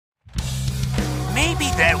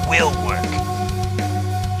Maybe that will work.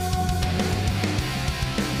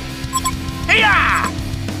 Hiya!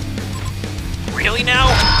 Really now?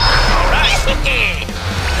 All right.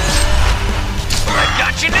 I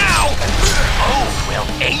got you now. Oh, well,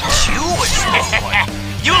 ain't you a small one?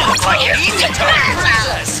 You look like an easy target.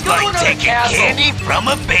 Like taking candy from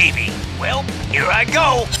a baby. Well, here I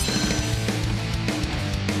go.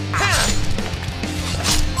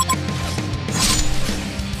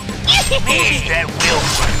 Maybe that will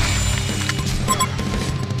work.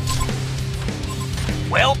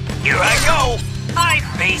 Well, here I go. I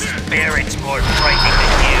face spirits more frightening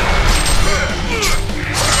than you.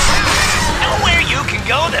 Nowhere you can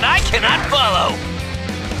go that I cannot follow.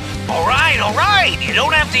 All right, you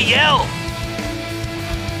don't have to yell.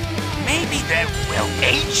 Maybe that, well,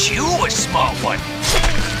 ain't you a small one?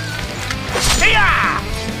 Hiya!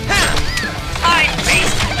 I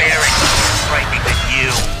face spirits more frightening than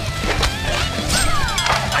you.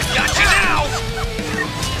 I got you now!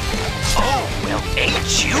 Oh, well, ain't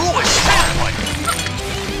you a small one?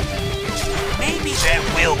 Maybe that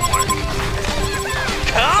will work.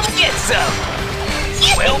 Come get some!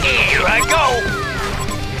 Well, here I go!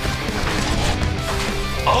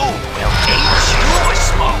 Oh, well, ain't you a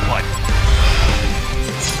small one?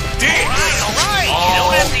 All right, you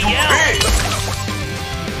don't have to yell!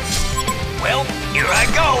 Well, here I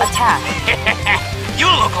go! Attack! You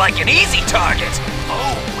look like an easy target!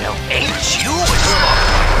 Oh, well, ain't you a small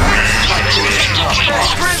one?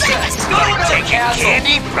 Like taking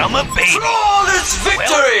candy from a baby. Flawless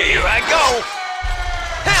victory! Well, here I go.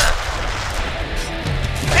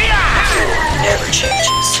 Never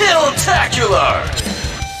changes. Kill-tacular!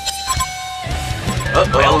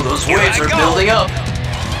 Uh-oh, Well, those here waves I are go. building up.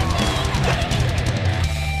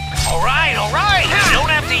 All right, you don't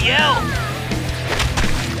have to yell.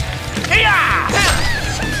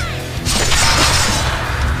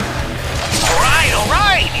 All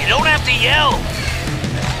right, you don't have to yell.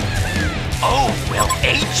 Oh, well,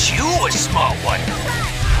 ain't you a small one?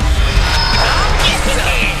 Come get some.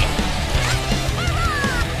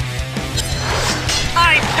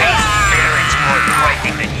 I face spirits more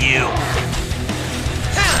frightening than you.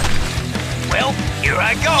 Well, here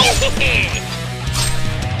I go.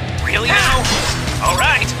 Really now? All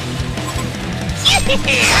right.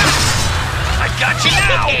 I got you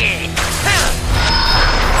now.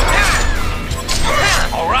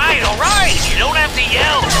 All right, you don't have to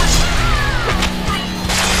yell.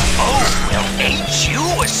 Oh, well, ain't you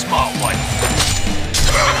a small one?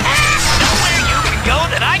 Nowhere you can go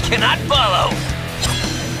that I cannot follow.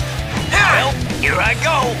 Well, here I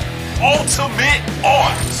go. Ultimate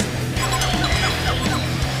arms!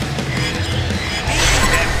 Maybe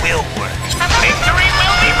that will work. Victory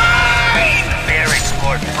will be mine! Barrett's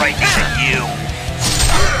more frightening than you.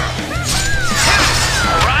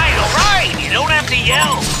 All right, you don't have to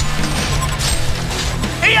yell.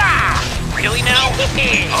 Hiya! Really now?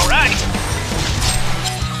 All right.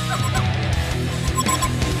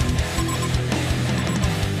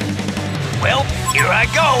 Well, here I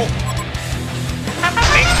go.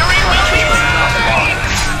 Victory will be mine!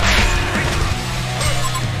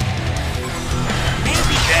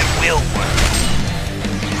 Maybe that will work.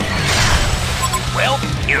 Well,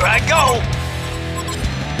 here I go.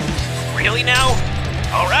 Really now?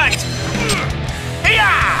 All right.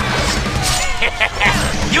 Hiya!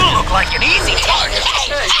 You look like an easy target.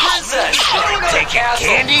 Hey, princess! Taking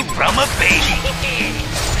candy from a baby.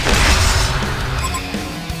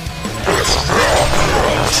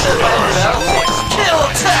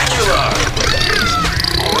 Kill-tacular!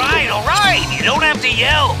 All right, you don't have to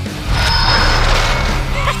yell.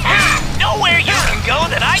 Nowhere you can go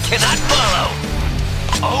that I cannot follow.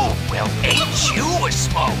 Oh, well, ain't you a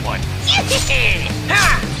small one? Maybe that will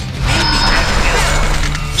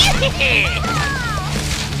work.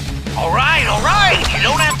 All right, you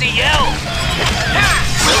don't have to yell.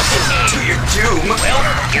 To your doom! Well,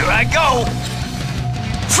 here I go.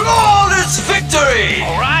 Flawless victory!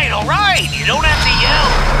 All right, you don't have to yell.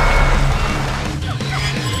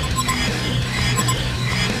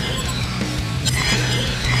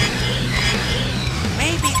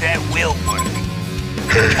 Maybe that will work.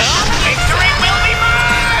 Victory will be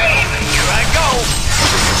mine! Here I go.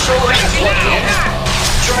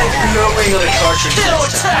 Try numbing of the cartridge.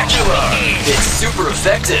 Kill-tacular! It's super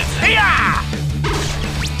effective. Hiya!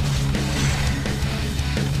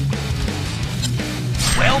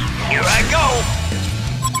 Well, here I go.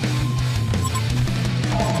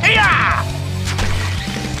 Hiya!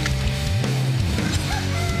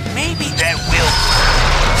 Maybe that will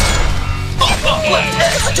work.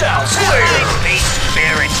 Down square! I face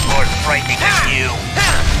spirits more frightening than you.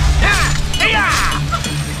 Hiya!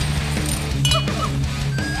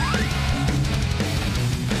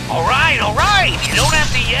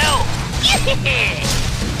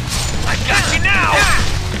 I got you now!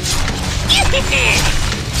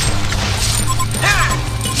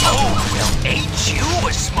 Oh, well, ain't you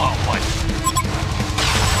a smart one?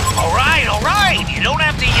 All right, you don't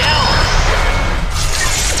have to yell.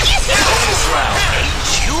 Bonus round.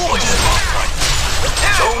 Ain't you a smart one?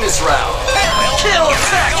 Bonus round. Well,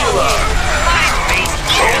 Kill-tacular.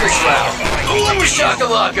 Bonus round. Boom Look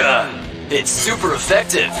shakalaka. It's super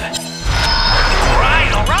effective.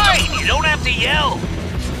 all right, you don't have to yell.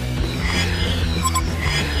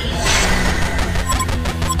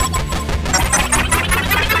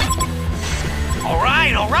 All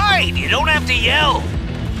right, you don't have to yell.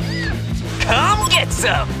 Come get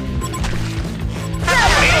some.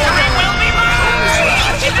 Victory will be mine!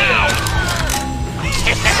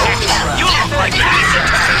 You look like an easy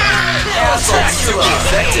target. That's super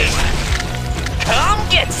effective. Come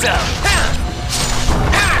get some.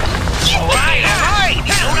 All right,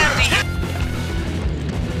 you don't have to yell.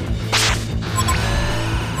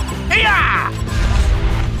 Hiya!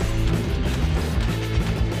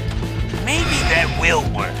 Maybe that will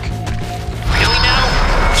work. Really now?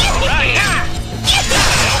 All right.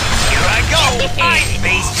 Here I go. I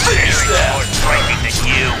face spirit more frightening than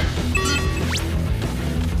you.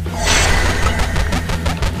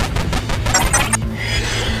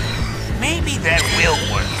 Maybe that will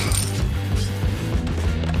work.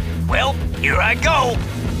 Well, here I go.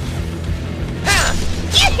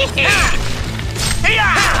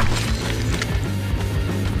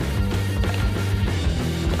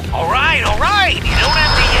 All right, you don't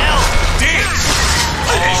have to yell.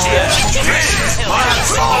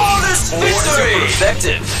 Flawless victory. Super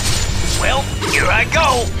effective. Well, here I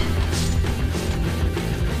go.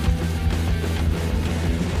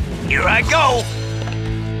 Here I go.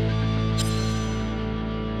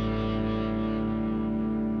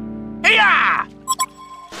 Hiya!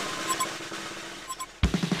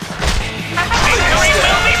 Victory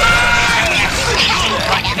will be mine!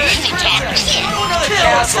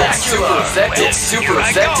 Castle. Super effective. Super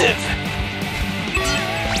effective.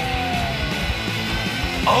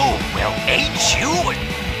 Oh, well, ain't you a...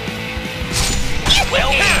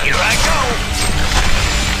 Well, here I go.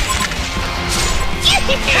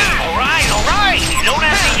 All right, you don't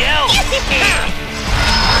have to yell.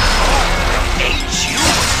 Oh, ain't you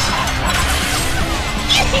a smart one?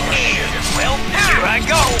 Well, here I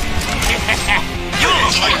go. You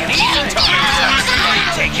look like an easy target.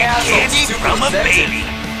 Taking candy from a baby.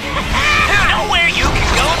 Nowhere you can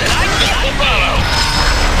go that I can't follow.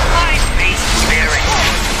 I face spirit.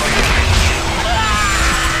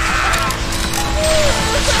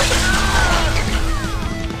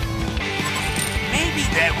 Maybe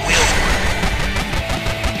that will work.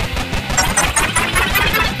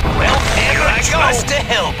 Well, here I go. Trust a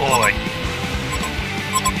hellboy.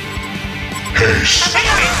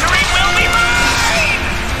 Victory will be mine!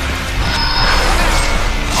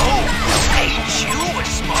 Oh, ain't you a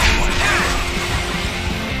smart one?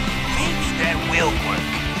 Maybe that will work.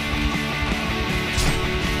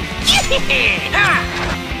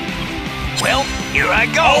 Well, here I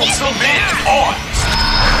go. Ultimate odds.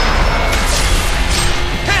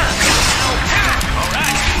 All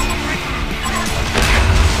right.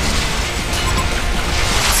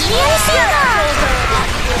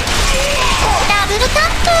 Double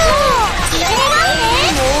tap. いじれないね。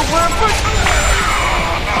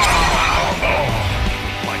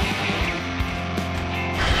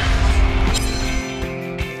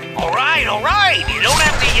All right, you don't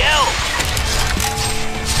have to yell.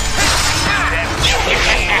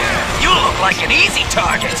 You look like an easy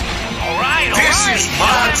target. All right. This is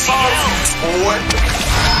my time, boy.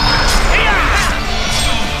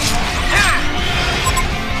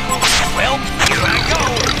 Well, here I go.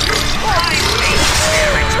 My face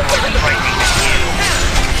spirit's more frightening than you.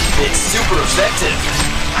 It's super effective.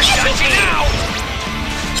 I got you now.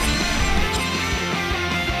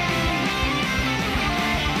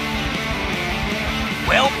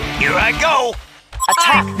 Well, here I go.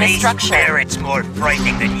 Attack the Face structure. spirit's more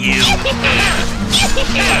frightening than you.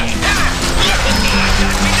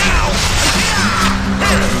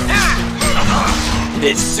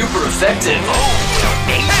 It's super effective.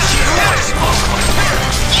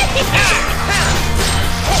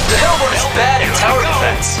 The Hellboy's bad at tower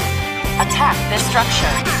defense. Attack this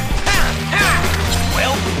structure.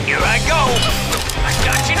 Well, here I go. I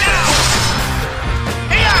got you now.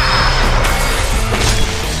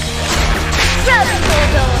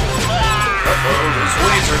 Uh-oh, those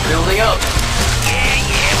waves are building up.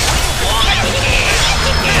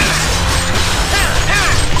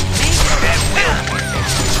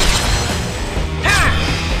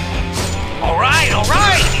 All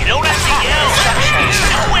right, you don't have to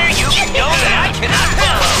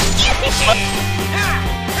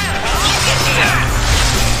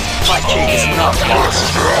cake is not lost.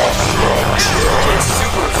 It's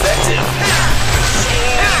super effective.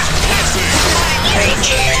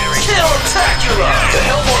 Kill-tacular! The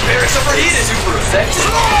Hellborn barracks overheated! Super effective!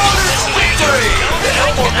 Flawless victory! The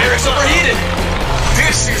Hellborn barracks overheated!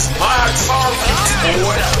 This is my target,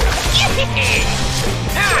 boy.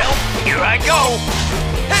 Well, here I go.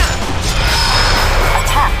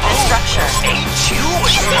 Attack the structure. Ain't you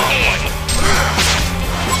a small one?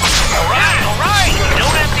 All right. You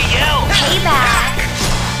don't have to yell. Payback.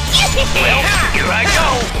 Well, here I go.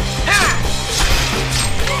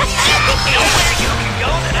 Nowhere you can go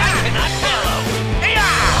that I cannot follow.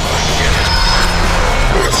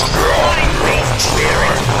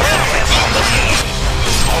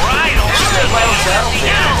 All right.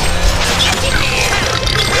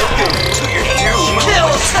 Welcome to your doom!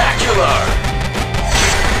 Kill-tacular!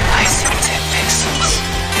 I see 10 pixels.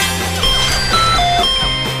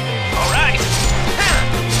 All right.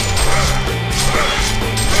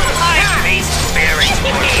 My face bearings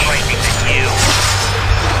more frightening than you.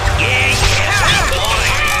 Yeah. Boy.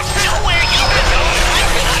 Nowhere you can go that I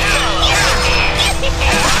cannot follow.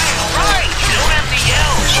 All right. You don't have to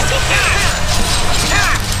yell.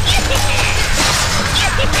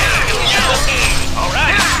 All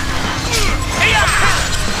right.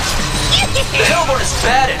 The Hellborn is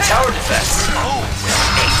bad at tower defense. Oh,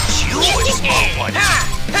 ain't you a small one?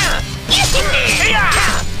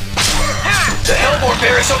 The Hellborn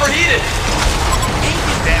barracks overheated!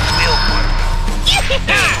 Maybe that will work.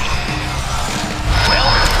 Well,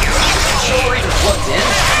 you're Shoulder even plugged in?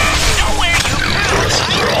 nowhere you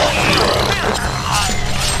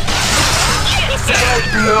Try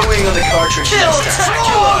blowing on the cartridge.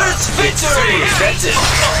 Kill-tacular! It's super effective!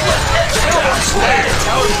 The Hellborn is bad at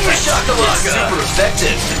tower defense. It's super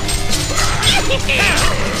effective!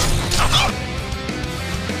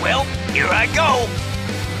 Well, here I go.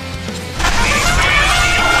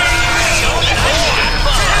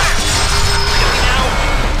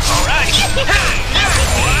 All right. All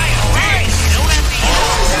right. You don't have to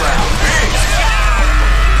use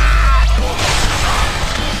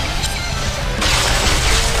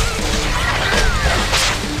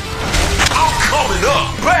I'm coming up.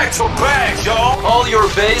 Back to back, y'all. All your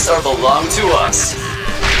bays are belong to us.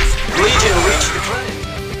 Legion reached